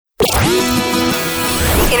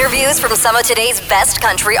Interviews from some of today's best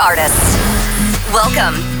country artists.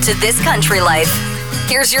 Welcome to This Country Life.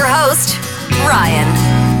 Here's your host,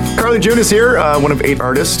 Ryan. Karli June is here, one of 8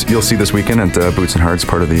 artists you'll see this weekend at Boots and Hearts,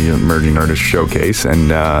 part of the Emerging Artist Showcase.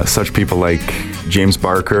 And such people like James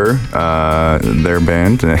Barker, their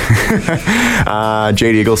band,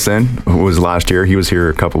 Jade Eagleson, who was last year. He was here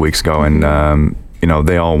a couple weeks ago, and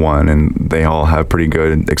they all won, and they all have pretty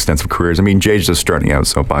good, extensive careers. I mean, Jade's just starting out,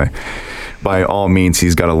 so by all means,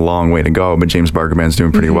 he's got a long way to go, but James Barker Band's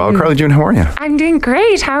doing pretty well. Karli June, how are you? I'm doing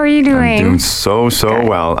great. How are you doing? I'm doing so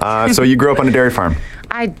well. So you grew up on a dairy farm?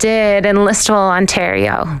 I did, in Listowel,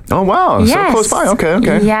 Ontario. Oh, wow. Yes. So close by.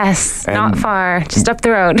 Okay. Yes, And not far, just up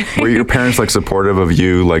the road. Were your parents supportive of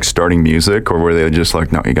you starting music, or were they just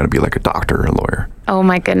no, you got to be like a doctor or a lawyer? Oh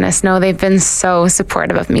my goodness, no, they've been so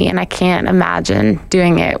supportive of me, and I can't imagine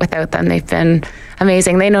doing it without them. They've been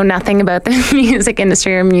amazing. They know nothing about the music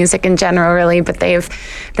industry or music in general, really, but they've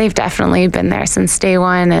definitely been there since day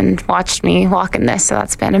one and watched me walk in this, so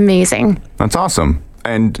that's been amazing. That's awesome.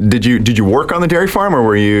 And did you work on the dairy farm, or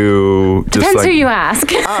were you just Depends who you ask.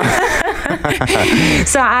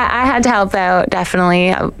 So I had to help out,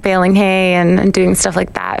 definitely, baling hay and doing stuff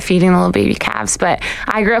like that, feeding the little baby calves. But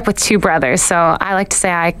I grew up with 2 brothers, so I like to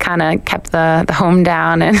say I kind of kept the home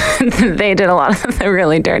down, and they did a lot of the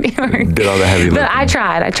really dirty work. Did all the heavy lifting. But I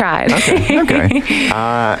tried. Okay.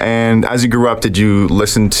 And as you grew up, did you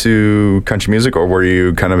listen to country music, or were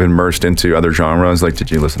you kind of immersed into other genres? Did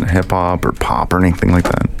you listen to hip hop or pop or anything like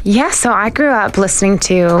that? Yeah, so I grew up listening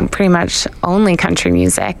to pretty much only country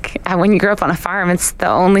music. When you grow up on a farm, it's the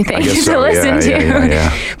only thing to listen to.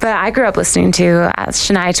 Yeah. But I grew up listening to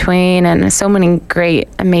Shania Twain and so many great,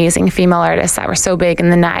 amazing female artists that were so big in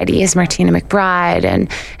the 90s, Martina McBride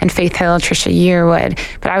and Faith Hill, Trisha Yearwood.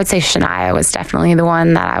 But I would say Shania was definitely the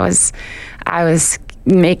one that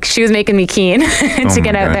she was making me keen to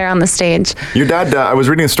get out there on the stage. Your dad, I was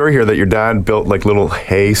reading a story here that your dad built little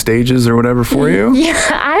hay stages or whatever for you. Yeah,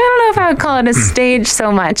 I don't know if I would call it a stage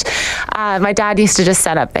so much. My dad used to just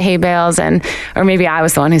set up the hay bales, or maybe I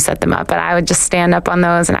was the one who set them up, but I would just stand up on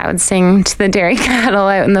those and I would sing to the dairy cattle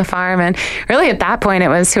out in the farm. And really at that point, it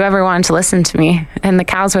was whoever wanted to listen to me. And the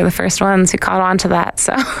cows were the first ones who caught on to that.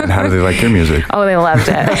 So. And how do they like your music? Oh, they loved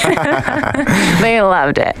it. They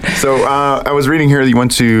loved it. So I was reading here that you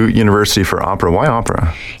went to university for opera. Why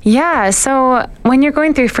opera? Yeah, so when you're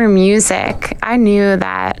going through for music, I knew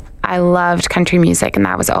that I loved country music, and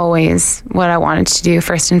that was always what I wanted to do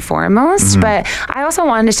first and foremost. Mm-hmm. But I also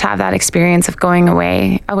wanted to have that experience of going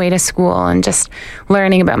away to school and just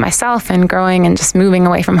learning about myself and growing and just moving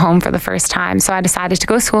away from home for the first time. So I decided to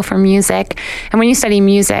go to school for music. And when you study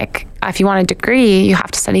music, if you want a degree, you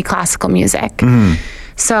have to study classical music. Mm-hmm.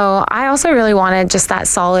 So I also really wanted just that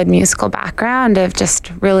solid musical background of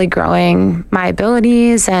just really growing my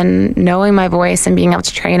abilities and knowing my voice and being able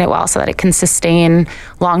to train it well so that it can sustain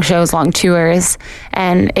long shows, long tours.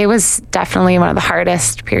 And it was definitely one of the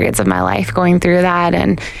hardest periods of my life going through that.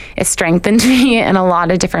 And it strengthened me in a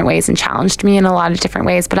lot of different ways and challenged me in a lot of different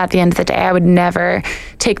ways. But at the end of the day, I would never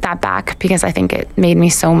take that back because I think it made me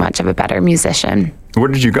so much of a better musician. Where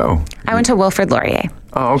did you go? I went to Wilfrid Laurier.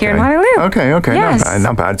 Oh, okay. Here in Waterloo. Okay. Yes.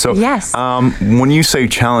 Not bad. So, yes. When you say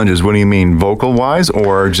challenges, what do you mean, vocal-wise,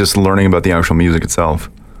 or just learning about the actual music itself?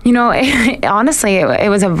 Honestly, it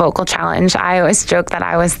was a vocal challenge. I always joke that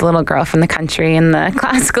I was the little girl from the country in the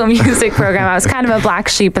classical music program. I was kind of a black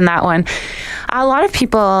sheep in that one. A lot of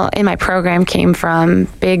people in my program came from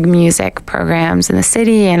big music programs in the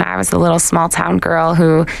city, and I was the little small town girl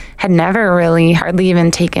who had never really hardly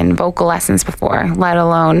even taken vocal lessons before, let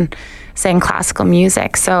alone sang classical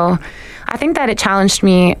music. So I think that it challenged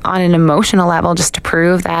me on an emotional level just to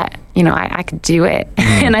prove that, I could do it.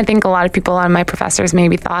 And I think a lot of my professors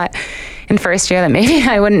maybe thought in first year that maybe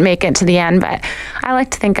I wouldn't make it to the end, but I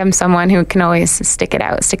like to think I'm someone who can always stick it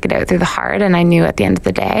out through the hard. And I knew at the end of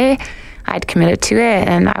the day, I'd committed to it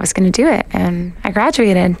and I was going to do it, and I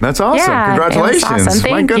graduated. That's awesome. Yeah, congratulations. It was awesome.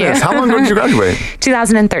 Thank My goodness. you. How long ago did you graduate?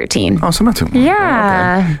 2013. Oh, so not too long.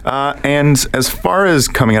 Yeah. Oh, okay. And as far as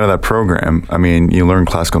coming out of that program, you learned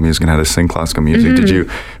classical music and how to sing classical music. Mm-hmm. Did you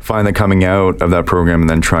find that coming out of that program and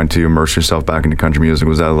then trying to immerse yourself back into country music,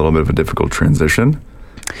 was that a little bit of a difficult transition?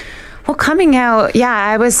 Well, coming out,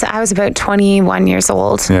 I was about 21 years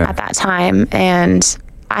old at that time, and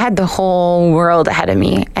I had the whole world ahead of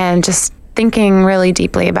me, and just thinking really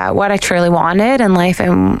deeply about what I truly wanted in life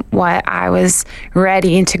and what I was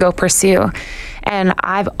ready to go pursue. And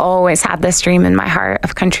I've always had this dream in my heart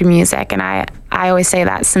of country music. And I always say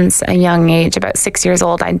that since a young age, about 6 years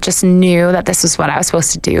old, I just knew that this was what I was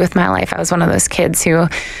supposed to do with my life. I was one of those kids who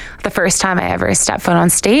the first time I ever stepped foot on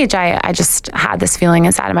stage, I just had this feeling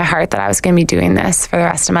inside of my heart that I was going to be doing this for the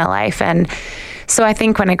rest of my life. And so I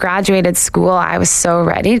think when I graduated school, I was so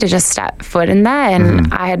ready to just step foot in that.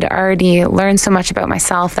 And I had already learned so much about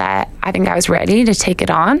myself that I think I was ready to take it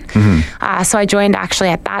on. So I joined, actually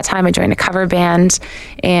at that time, I joined a cover band,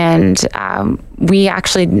 and we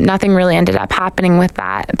actually, nothing really ended up happening with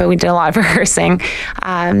that, but we did a lot of rehearsing.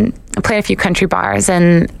 I played a few country bars,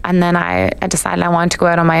 and then I decided I wanted to go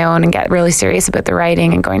out on my own and get really serious about the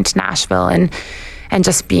writing and going to Nashville and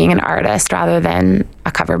just being an artist rather than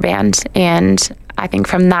a cover band. And I think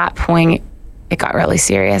from that point, it got really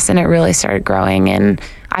serious and it really started growing. And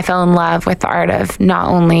I fell in love with the art of not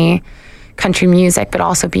only country music, but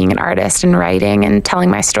also being an artist and writing and telling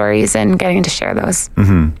my stories and getting to share those.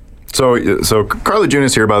 So Karli June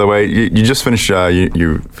is here, by the way. You just finished,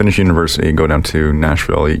 you finished university and go down to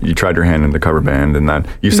Nashville. You tried your hand in the cover band, and that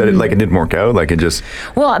you said it like it didn't work out, like it just.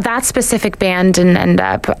 Well, that specific band didn't end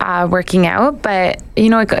up working out, but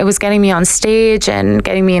it was getting me on stage and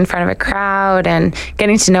getting me in front of a crowd and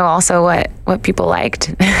getting to know also what people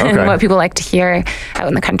liked and what people like to hear out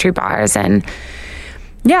in the country bars. And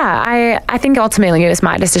yeah, I think ultimately it was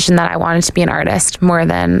my decision that I wanted to be an artist more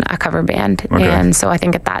than a cover band. And so I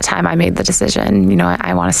think at that time I made the decision,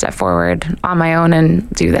 I want to step forward on my own and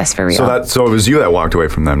do this for real. So it was you that walked away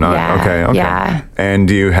from them, not? Yeah, okay. Yeah. And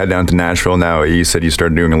do you head down to Nashville now? You said you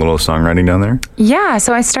started doing a little songwriting down there? Yeah,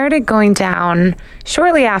 so I started going down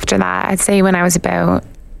shortly after that, I'd say when I was about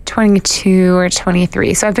 22 or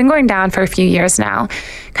 23. So I've been going down for a few years now,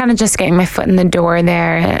 kind of just getting my foot in the door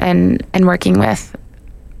there and working with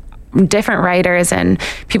different writers and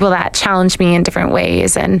people that challenge me in different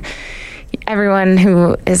ways. And everyone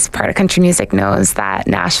who is part of country music knows that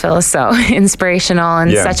Nashville is so inspirational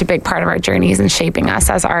and such a big part of our journeys and shaping us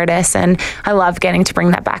as artists. And I love getting to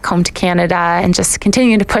bring that back home to Canada and just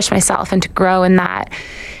continue to push myself and to grow in that.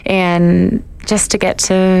 And just to get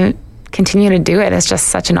to continue to do it is just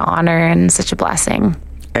such an honor and such a blessing.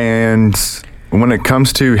 And when it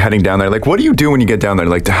comes to heading down there, like what do you do when you get down there?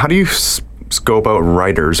 Like how do you scope out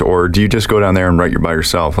writers, or do you just go down there and write by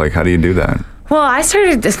yourself? Like, how do you do that? Well, I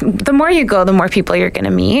started this, the more you go, the more people you're going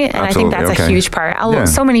to meet. And Absolutely. I think that's a huge part.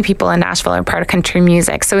 So many people in Nashville are part of country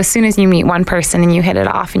music. So as soon as you meet one person and you hit it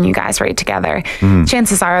off and you guys write together,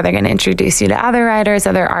 chances are they're going to introduce you to other writers,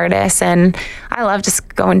 other artists. And I love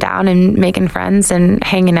just going down and making friends and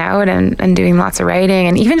hanging out and doing lots of writing,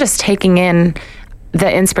 and even just taking in the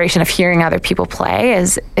inspiration of hearing other people play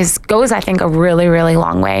goes, I think, a really, really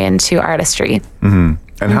long way into artistry. And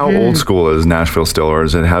how old school is Nashville still, or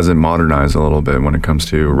has it modernized a little bit when it comes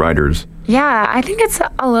to writers? Yeah, I think it's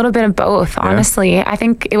a little bit of both, honestly. I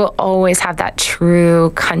think it will always have that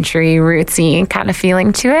true country, rootsy kind of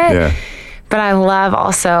feeling to it. Yeah. But I love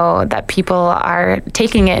also that people are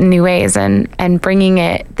taking it in new ways and bringing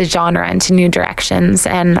the genre into new directions.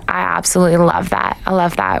 And I absolutely love that. I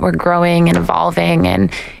love that we're growing and evolving,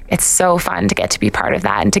 and it's so fun to get to be part of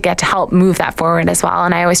that and to get to help move that forward as well.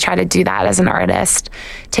 And I always try to do that as an artist,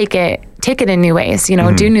 take it in new ways,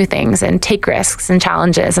 do new things and take risks and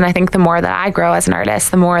challenges. And I think the more that I grow as an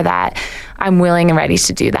artist, the more that I'm willing and ready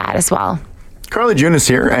to do that as well. Karli June is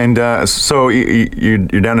here, and so you're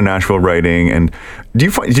down in Nashville writing. And do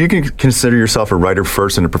you consider yourself a writer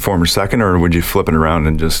first and a performer second, or would you flip it around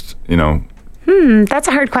and just That's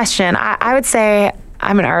a hard question. I would say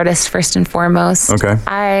I'm an artist first and foremost. Okay.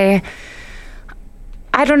 I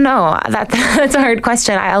don't know. That's a hard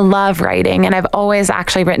question. I love writing, and I've always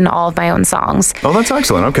actually written all of my own songs. Oh, that's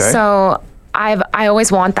excellent. Okay. So I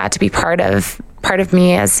always want that to be part of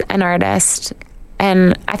me as an artist.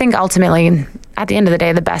 And I think ultimately, at the end of the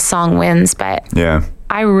day, the best song wins. But yeah,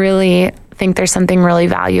 I really think there's something really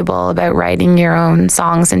valuable about writing your own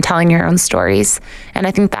songs and telling your own stories. And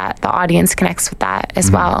I think that the audience connects with that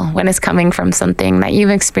as well when it's coming from something that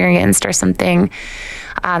you've experienced or something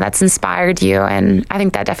that's inspired you. And I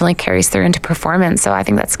think that definitely carries through into performance. So I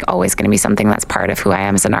think that's always going to be something that's part of who I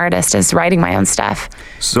am as an artist, is writing my own stuff.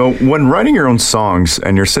 So when writing your own songs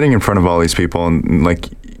and you're sitting in front of all these people and like,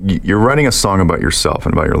 you're writing a song about yourself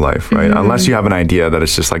and about your life, right? Unless you have an idea that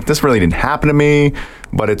it's just like, this really didn't happen to me,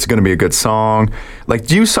 but it's going to be a good song. Like,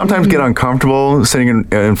 do you sometimes get uncomfortable sitting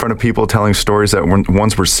in front of people telling stories that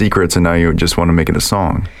once were secrets and now you just want to make it a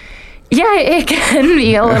song? Yeah, it can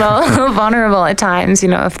be a little vulnerable at times,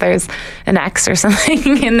 if there's an ex or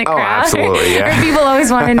something in the crowd. Oh, absolutely, yeah. Or people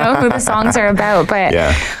always want to know who the songs are about. But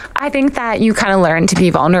yeah. I think that you kind of learn to be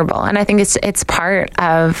vulnerable. And I think it's part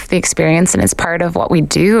of the experience, and it's part of what we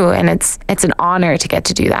do. And it's an honor to get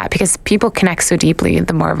to do that, because people connect so deeply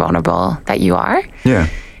the more vulnerable that you are. Yeah.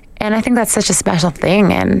 And I think that's such a special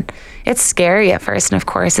thing. And it's scary at first. And of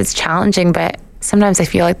course, it's challenging. But sometimes I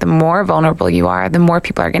feel like the more vulnerable you are, the more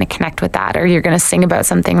people are going to connect with that, or you're going to sing about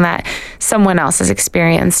something that someone else has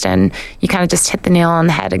experienced, and you kind of just hit the nail on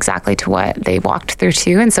the head exactly to what they walked through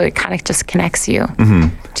too. And so it kind of just connects you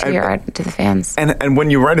to the fans. And when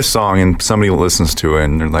you write a song and somebody listens to it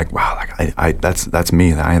and they're like, wow, like I that's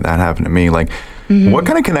me. That happened to me. Like, what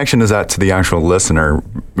kind of connection is that to the actual listener?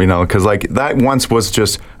 You know, because like that once was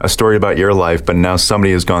just a story about your life, but now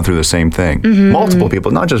somebody has gone through the same thing. Multiple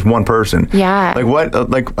people, not just one person. Yeah.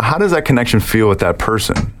 Like how does that connection feel with that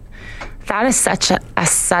person? That is such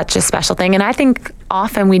a special thing. And I think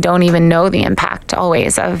often we don't even know the impact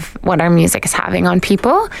always of what our music is having on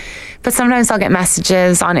people. But sometimes I'll get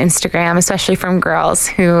messages on Instagram, especially from girls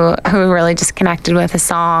who really just connected with a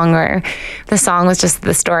song, or the song was just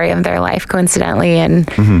the story of their life coincidentally. And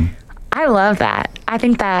I love that. I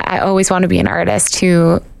think that I always want to be an artist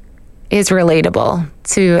who is relatable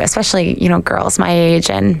to, especially, you know, girls my age.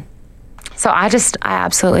 And so I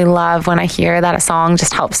absolutely love when I hear that a song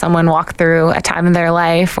just helps someone walk through a time in their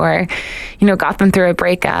life, or, you know, got them through a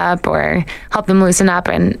breakup or helped them loosen up.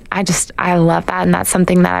 And I love that. And that's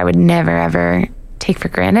something that I would never, ever take for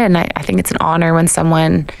granted. And I think it's an honor when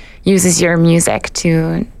someone uses your music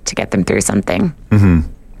to get them through something.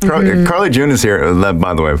 Karli June is here,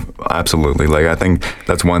 by the way, absolutely. Like, I think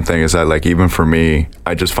that's one thing is that, like, even for me,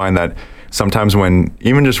 I just find that sometimes when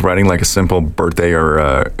even just writing like a simple birthday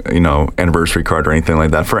or you know, anniversary card or anything like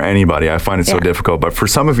that for anybody, I find it so difficult. But for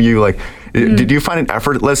some of you, like, did you find it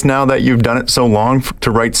effortless now that you've done it so long to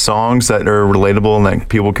write songs that are relatable and that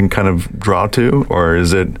people can kind of draw to, or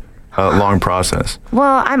is it a long process?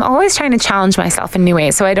 Well, I'm always trying to challenge myself in new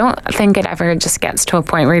ways. So I don't think it ever just gets to a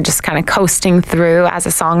point where you're just kind of coasting through as a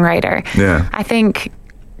songwriter. Yeah. I think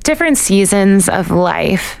different seasons of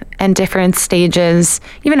life and different stages,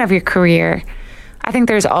 even of your career, I think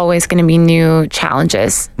there's always going to be new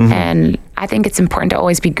challenges. And I think it's important to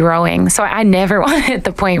always be growing. So I never want to hit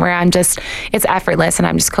the point where it's effortless and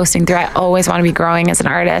I'm just coasting through. I always want to be growing as an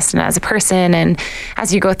artist and as a person. And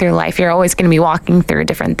as you go through life, you're always going to be walking through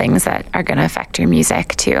different things that are going to affect your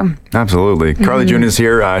music too. Absolutely. Karli June is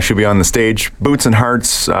here. She'll be on the stage. Boots and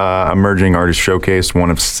Hearts Emerging Artist Showcase,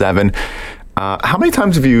 one of 7. How many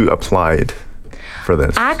times have you applied for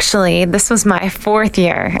this? Actually, this was my 4th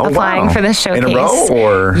year applying for this showcase. In a row,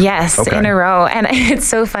 or? Yes, in a row. And it's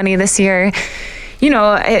so funny this year. You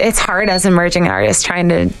know, it's hard as an emerging artist trying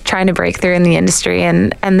to break through in the industry.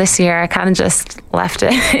 And this year, I kind of just left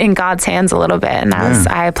it in God's hands a little bit. And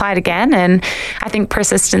I applied again. And I think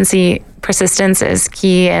persistence is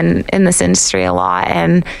key in this industry a lot.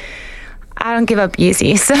 And I don't give up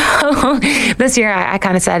easy. So this year I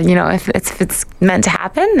kind of said, you know, if it's meant to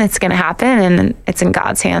happen, it's going to happen, and it's in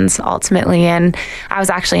God's hands ultimately. And I was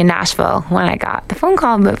actually in Nashville when I got the phone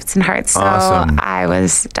call, Boots and Hearts. So I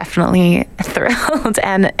was definitely thrilled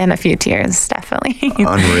and in a few tears, definitely.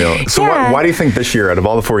 Unreal. So why do you think this year, out of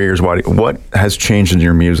all the 4 years, what has changed in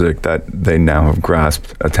your music that they now have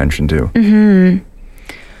grasped attention to?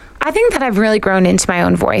 I think that I've really grown into my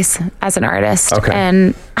own voice as an artist.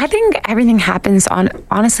 And I think everything happens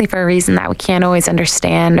honestly for a reason that we can't always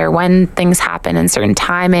understand, or when things happen in certain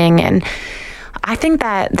timing. And I think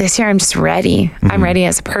that this year I'm just ready. I'm ready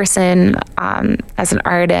as a person, as an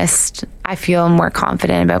artist. I feel more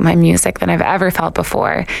confident about my music than I've ever felt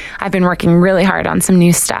before. I've been working really hard on some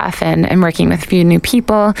new stuff and working with a few new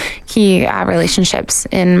people, key relationships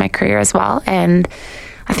in my career as well. And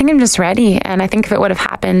I think I'm just ready. And I think if it would have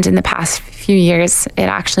happened in the past few years, it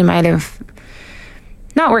actually might have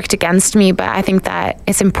not worked against me. But I think that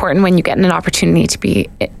it's important when you get an opportunity to be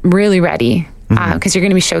really ready, because you're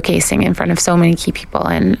going to be showcasing in front of so many key people.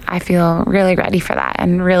 And I feel really ready for that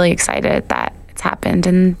and really excited that it's happened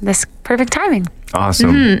in this perfect timing.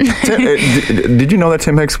 Awesome. Did you know that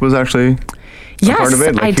Tim Hicks was actually part of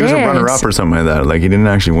it? Like, he was a runner-up or something like that. Like, he didn't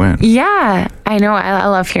actually win. Yeah, I know. I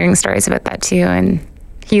love hearing stories about that too. And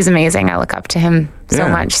he's amazing. I look up to him so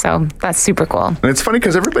much. So that's super cool. And it's funny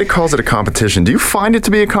because everybody calls it a competition. Do you find it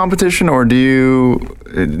to be a competition, or do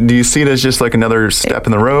you see it as just like another step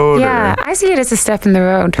in the road? Yeah, I see it as a step in the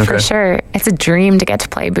road for sure. It's a dream to get to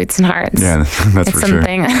play Boots and Hearts. Yeah, that's for sure. It's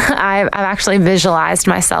something I've actually visualized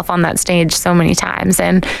myself on that stage so many times.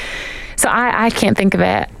 And so I can't think of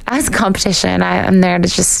it as a competition. I'm there to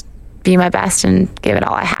just be my best and give it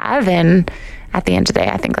all I have. And at the end of the day,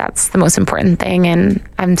 I think that's the most important thing. And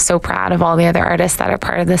I'm so proud of all the other artists that are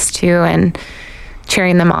part of this too, and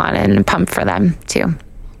cheering them on and pumped for them too.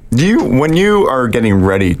 When you are getting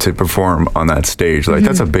ready to perform on that stage, like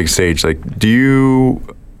that's a big stage, like do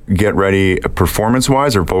you get ready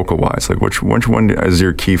performance-wise or vocal-wise? Like which one is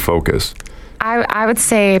your key focus? I would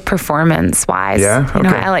say performance-wise. Yeah? Okay.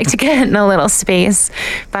 I like to get in a little space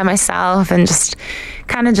by myself and just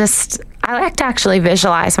I like to actually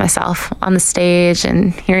visualize myself on the stage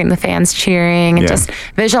and hearing the fans cheering and just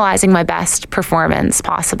visualizing my best performance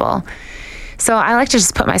possible. So I like to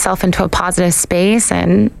just put myself into a positive space,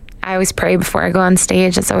 and I always pray before I go on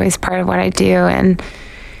stage. It's always part of what I do.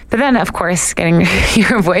 But then, of course, getting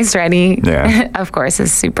your voice ready, of course,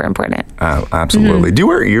 is super important. Absolutely. Do you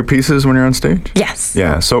wear earpieces when you're on stage? Yes.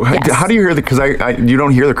 Yeah. So how do you hear because you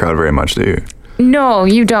don't hear the crowd very much, do you? No,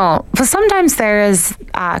 you don't. But sometimes there is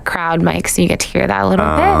crowd mics, so you get to hear that a little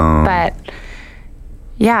bit. But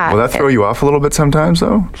yeah. Will that throw you off a little bit sometimes,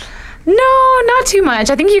 though? No, not too much.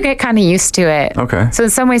 I think you get kind of used to it. Okay. So in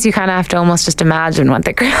some ways, you kind of have to almost just imagine what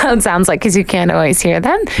the crowd sounds like because you can't always hear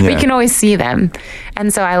them, but you can always see them.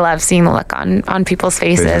 And so I love seeing the look on people's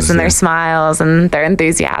faces and their smiles and their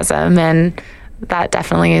enthusiasm, and that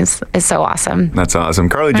definitely is so awesome. That's awesome.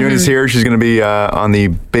 Karli June is here. She's going to be on the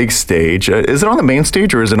big stage. Is it on the main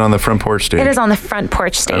stage or is it on the front porch stage? It is on the front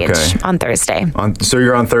porch stage on Thursday. So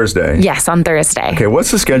you're on Thursday? Yes, on Thursday. Okay, what's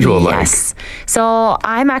the schedule like? Yes. So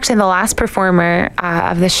I'm actually the last performer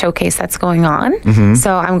of the showcase that's going on.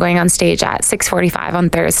 So I'm going on stage at 6:45 on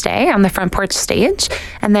Thursday on the front porch stage.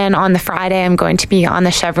 And then on the Friday, I'm going to be on the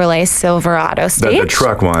Chevrolet Silverado stage. The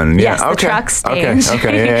truck one. Yeah. Yes, the truck stage.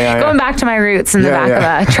 Okay. Yeah. Going back to my roots in the back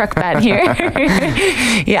of a truck bed here.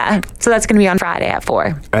 So that's going to be on Friday at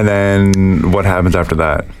 4. And then what happens after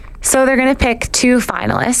that? So they're going to pick 2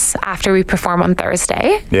 finalists after we perform on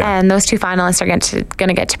Thursday. Yeah. And those 2 finalists are going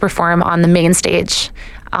to get to perform on the main stage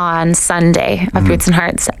on Sunday of Boots and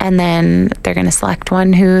Hearts. And then they're going to select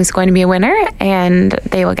one who's going to be a winner, and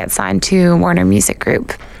they will get signed to Warner Music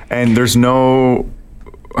Group. And there's no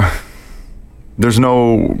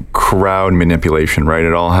crowd manipulation, right?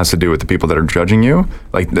 It all has to do with the people that are judging you.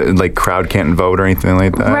 Like crowd can't vote or anything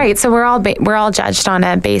like that. Right. So we're all judged on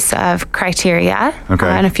a base of criteria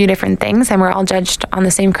and a few different things, and we're all judged on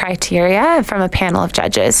the same criteria from a panel of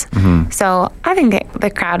judges. So I think the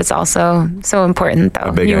crowd is also so important, though.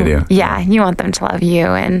 A big idea. Yeah, you want them to love you,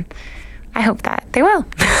 and I hope that they will.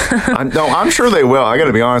 No, I'm sure they will. I got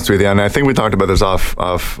to be honest with you, and I think we talked about this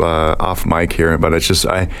off mic here. But it's just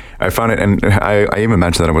I found it, and I even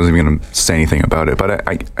mentioned that I wasn't even going to say anything about it. But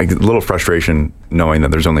I get a little frustration knowing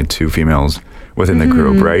that there's only 2 females within the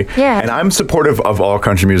group, right? Yeah. And I'm supportive of all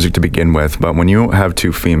country music to begin with, but when you have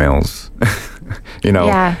 2 females, in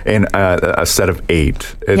a set of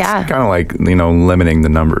 8, it's kind of like limiting the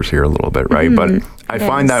numbers here a little bit, right? But I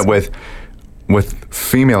find that with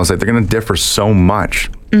females, like they're going to differ so much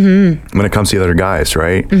when it comes to the other guys,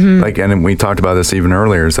 right? And we talked about this even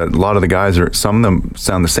earlier, is that a lot of the guys some of them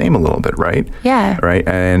sound the same a little bit, right? Yeah. Right.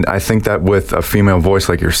 And I think that with a female voice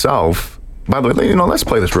like yourself, by the way, let's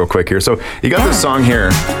play this real quick here. So you got this song here.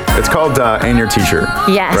 It's called "Ain't Your T-Shirt."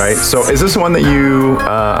 Yes. Right. So is this one that you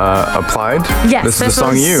applied? Yes. This is the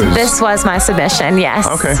song you used. This was my submission. Yes.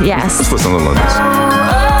 Okay. Yes. Let's listen a little to this.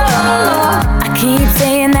 I keep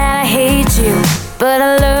saying that I hate you, but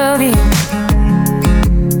I love you.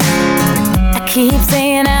 I keep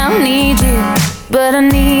saying I don't need you, but I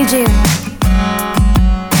need you.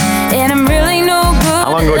 And I'm really no good.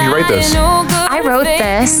 How long ago did you write this? I wrote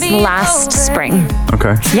this last spring.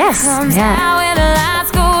 Okay. Yes. Yeah.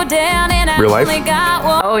 Real life?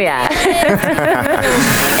 Oh yeah.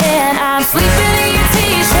 And I'm sleeping in your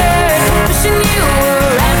t-shirt, wishing you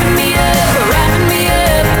were wrapping me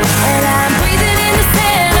up, and I'm breathing in the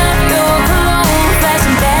scent of your cologne,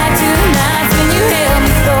 flashing back to nights when you held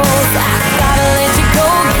me close. I gotta let you go,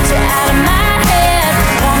 get you out of my head.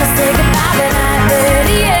 Wanna say goodbye, but not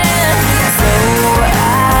ready yet. So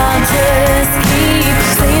I'll just keep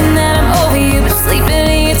saying that I'm over you, but sleeping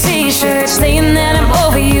in your t-shirt. Saying that I'm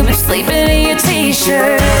over you, but sleeping in your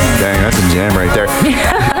t-shirt. Dang, that's a jam right there.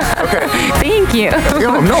 Okay. Thank you.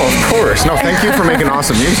 No, of course. No, thank you for making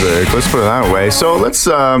awesome music. Let's put it that way. So let's,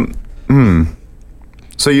 so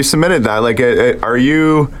you submitted that. Like,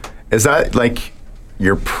 is that like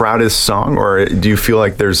your proudest song, or do you feel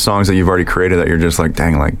like there's songs that you've already created that you're just like,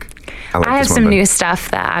 dang, like, I have some new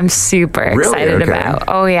stuff that I'm super excited about.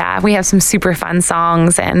 Oh yeah, we have some super fun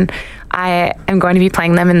songs, and I am going to be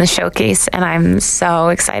playing them in the showcase, and I'm so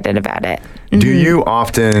excited about it. Do you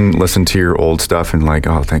often listen to your old stuff and like,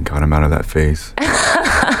 oh, thank God I'm out of that phase?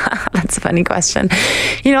 That's a funny question.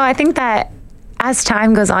 I think that as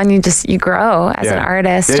time goes on, you grow as an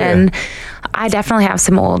artist, and I definitely have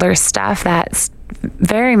some older stuff that's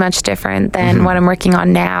very much different than what I'm working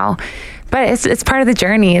on now. But it's part of the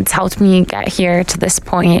journey. It's helped me get here to this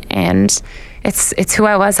point, and it's who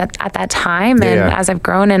I was at that time, and as I've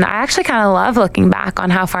grown, and I actually kind of love looking back on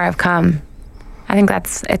how far I've come. I think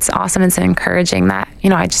it's awesome. It's encouraging that,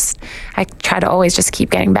 I try to always just keep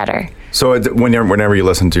getting better. So whenever you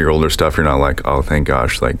listen to your older stuff, you're not like, oh, thank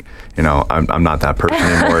gosh, like, I'm not that person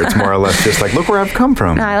anymore. It's more or less just like, look where I've come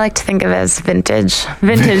from. No, I like to think of it as vintage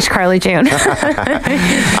Karli June.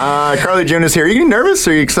 Karli June is here. Are you nervous?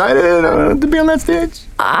 Are you excited to be on that stage?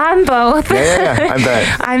 I'm both. Yeah, I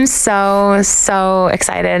bet. I'm so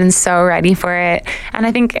excited and so ready for it. And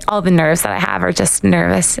I think all the nerves that I have are just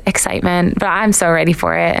nervous excitement, but I'm so ready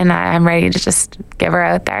for it, and I'm ready to just give her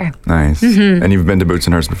out there. Nice. Mm-hmm. And you've been to Boots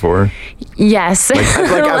and Hearts before? Yes. Like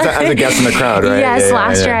as a guest in the crowd, right? Yes,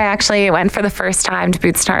 last year I actually went for the first time to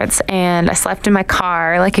Boots and Hearts, and I slept in my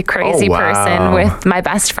car like a crazy person with my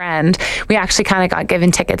best friend. We actually kind of got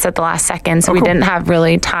given tickets at the last second, so we didn't have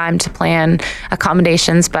really time to plan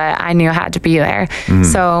accommodations, but I knew I had to be there. Mm-hmm.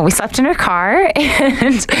 So we slept in her car,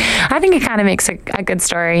 and I think it kind of makes a good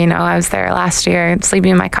story. I was there last year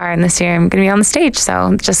sleeping in my car, and this year I'm going to be on the stage,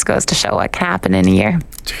 so it just goes to show what can happen in a year.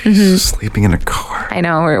 Jeez, sleeping in a car. I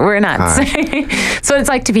know, we're nuts. So it's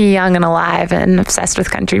like to be young and alive and obsessed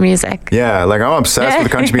with country music. Yeah, like I'm obsessed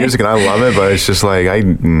with country music and I love it, but it's just like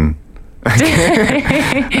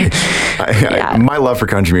my love for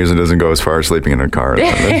country music doesn't go as far as sleeping in a car.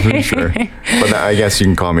 That's for sure. But I guess you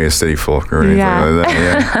can call me a city folk or anything like that.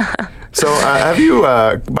 Yeah. So have you,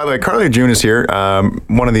 by the way, Karli June is here,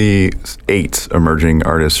 one of the 8 emerging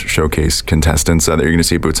artist showcase contestants that you're going to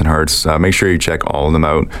see at Boots and Hearts. Make sure you check all of them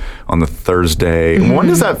out on the Thursday. Mm-hmm. When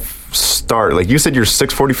does that start? Like you said, you're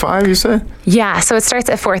 6:45, you said? Yeah, so it starts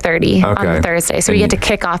at 4:30 on the Thursday. So we get to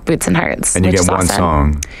kick off Boots and Hearts. And you get one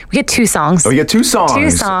song. We get 2 songs. Oh, you get 2 songs?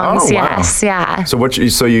 2 songs, yes, wow. yeah. So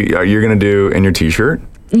you're going to do in your t-shirt?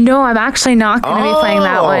 No, I'm actually not going to be playing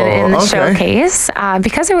that one in the showcase.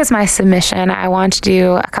 Because it was my submission, I want to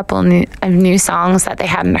do a couple of new songs that they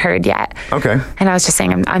hadn't heard yet. Okay. And I was just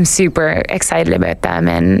saying I'm super excited about them,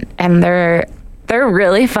 and they're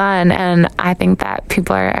really fun, and I think that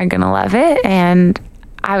people are going to love it. And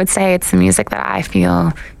I would say it's the music that I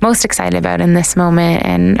feel most excited about in this moment,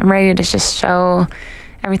 and I'm ready to just show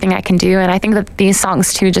everything I can do. And I think that these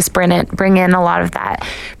songs too just bring in a lot of that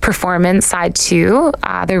performance side too.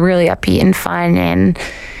 They're really upbeat and fun, and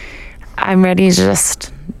I'm ready to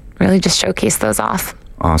just really just showcase those off.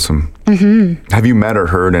 Awesome. Mm-hmm. Have you met or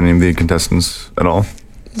heard any of the contestants at all?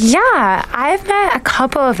 Yeah, I've met a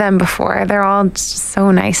couple of them before. They're all just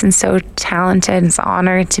so nice and so talented. It's an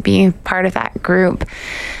honor to be part of that group.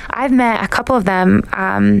 I've met a couple of them.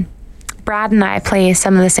 Brad and I play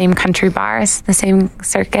some of the same country bars, the same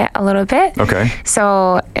circuit a little bit. Okay.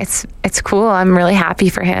 So it's cool. I'm really happy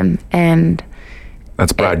for him. And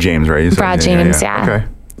that's Brad James, right? Brad James, yeah. Okay.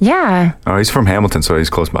 Yeah. Oh, he's from Hamilton, so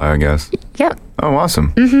he's close by, I guess. Yep. Oh,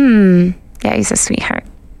 awesome. Mm-hmm. Yeah, he's a sweetheart.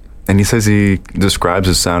 And he says he describes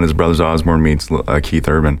his sound as Brothers Osborne meets Keith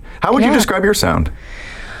Urban. How would you describe your sound?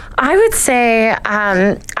 I would say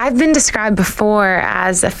I've been described before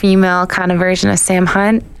as a female kind of version of Sam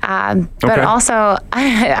Hunt, but also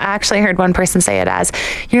I actually heard one person say it as,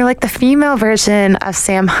 you're like the female version of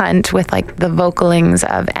Sam Hunt with like the vocalings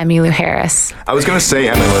of Emmylou Harris. I was going to say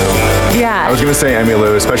Emmylou. Yeah. I was going to say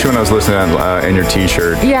Emmylou, especially when I was listening in your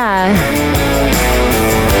t-shirt. Yeah.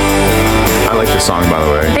 I like this song, by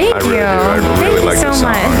the way. Thank you. I really like this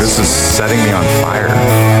song. This is setting me on fire.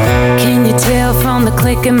 Can you tell from the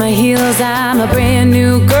click of my heels I'm a brand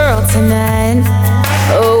new girl tonight?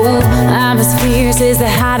 Oh, I'm as fierce as the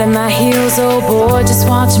height of my heels. Oh boy, just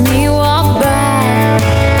watch me walk by.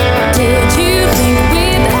 Did you think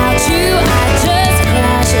without you I'd just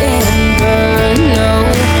crash and burn? No,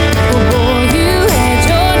 oh boy, you had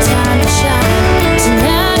your time to shine.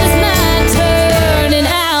 Tonight is my turn, and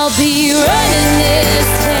I'll be running this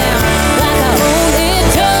town like I own it.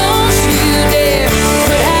 Don't you dare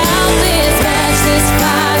put out this match, this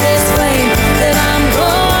fire, this flame that I'm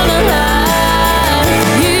gonna light.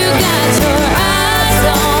 You got your eyes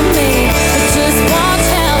on me, but just watch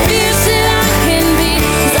how fierce that I can be.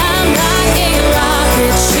 'Cause I'm like a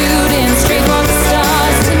rocket shooting straight for the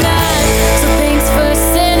stars tonight. So thanks for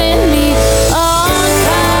setting me on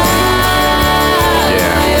fire.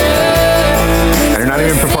 And you're not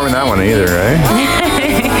even performing that one either, right?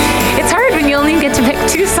 It's hard when you only get to pick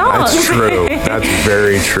 2 songs. That's true. That's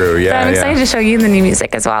very true. Yeah. So I'm excited to show you the new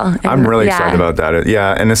music as well. And I'm really excited about that.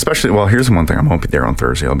 Yeah, and especially, well, here's one thing. I won't be there on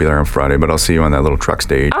Thursday. I'll be there on Friday, but I'll see you on that little truck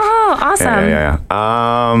stage. Oh, awesome. Yeah.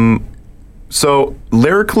 So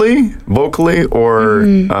lyrically, vocally, or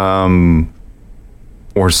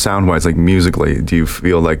sound-wise, like musically, do you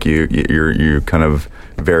feel like you kind of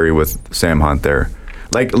vary with Sam Hunt there?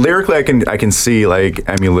 like lyrically, I can see like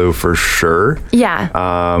Emmylou for sure. Yeah.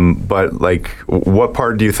 But like, what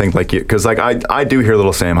part do you think like because like I do hear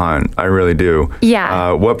Little Sam Hunt, I really do.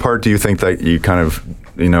 Yeah. What part do you think that you kind of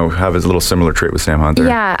have a little similar trait with Sam Hunt there?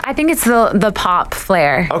 Yeah, I think it's the pop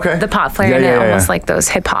flair. Okay. The pop flair and almost like those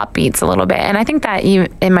hip hop beats a little bit. And I think that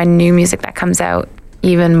in my new music that comes out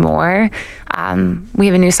even more, we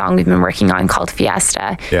have a new song we've been working on called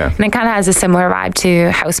Fiesta. Yeah. And it kind of has a similar vibe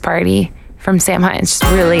to House Party from Sam Hunt. It's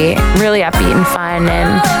just really, really upbeat and fun.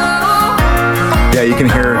 And yeah, you can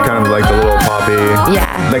hear kind of like the little poppy,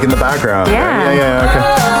 like in the background. Yeah.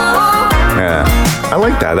 Okay. Yeah, I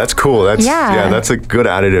like that. That's cool. That's a good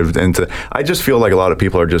additive. And I just feel like a lot of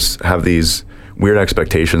people have these weird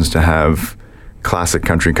expectations to have classic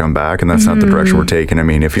country come back, and that's not the direction we're taking. I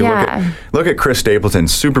mean, if you look at Chris Stapleton,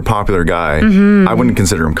 super popular guy. I wouldn't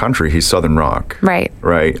consider him country. He's Southern rock. Right.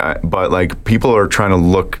 But like people are trying to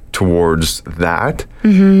look towards that.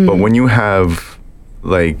 But when you have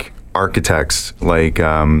like architects like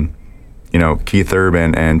Keith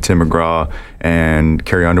Urban and Tim McGraw and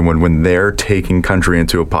Carrie Underwood, when they're taking country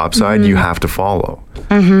into a pop side, you have to follow,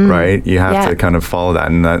 right? You have to kind of follow that,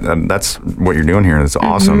 and that's what you're doing here. That's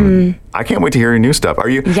awesome. I can't wait to hear your new stuff. Are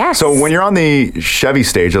you? Yes. So when you're on the Chevy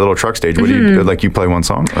stage, the little truck stage, what do you do? Like you play one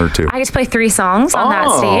song or two? I just play 3 songs on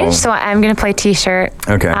that stage. So I'm going to play T-shirt,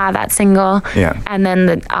 that single, and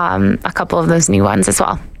then a couple of those new ones as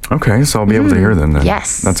well. Okay, so I'll be able to hear them then.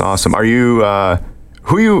 Yes. That's awesome. Are you...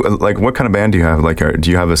 who you like? What kind of band do you have? Like, do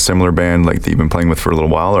you have a similar band like that you've been playing with for a little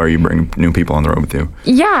while, or are you bringing new people on the road with you?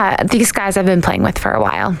 Yeah, these guys I've been playing with for a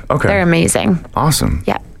while. Okay, they're amazing. Awesome.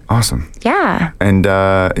 Yeah. Awesome. Yeah. And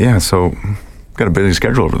so got a busy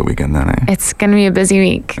schedule over the weekend then, eh? It's gonna be a busy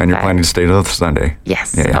week. And you're planning to stay till Sunday.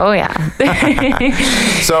 Yes. Yeah. Oh yeah.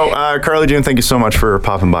 So Karli June, thank you so much for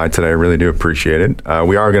popping by today. I really do appreciate it.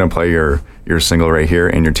 We are gonna play your single right here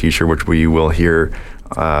and your T-shirt, which we will hear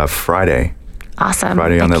Friday. Awesome.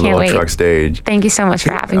 Friday on the little truck stage. Thank you so much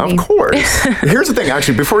for having me. Of course. Here's the thing,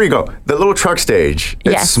 actually, before you go, the little truck stage,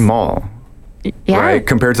 it's small, right?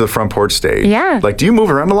 Compared to the front porch stage. Yeah. Like, do you move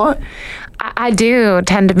around a lot? I do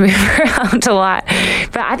tend to move around a lot,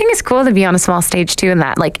 but I think it's cool to be on a small stage too in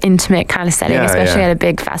that like intimate kind of setting, especially at a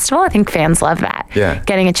big festival. I think fans love that. Yeah.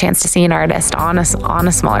 Getting a chance to see an artist on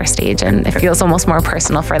a smaller stage, and it feels almost more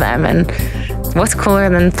personal for them. And what's cooler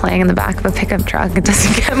than playing in the back of a pickup truck? It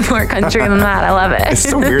doesn't get more country than that. I love it. It's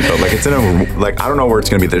so weird though. Like it's in I don't know where it's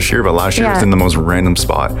gonna be this year, but last year it was in the most random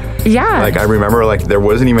spot. Yeah. Like I remember like there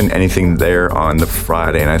wasn't even anything there on the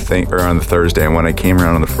Friday, or on the Thursday. And when I came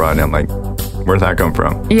around on the Friday, I'm like, where'd that come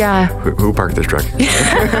from? Yeah. Who parked this truck?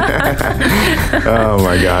 Oh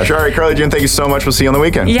my gosh. All right, Karli June, thank you so much. We'll see you on the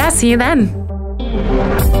weekend. Yeah, see you then.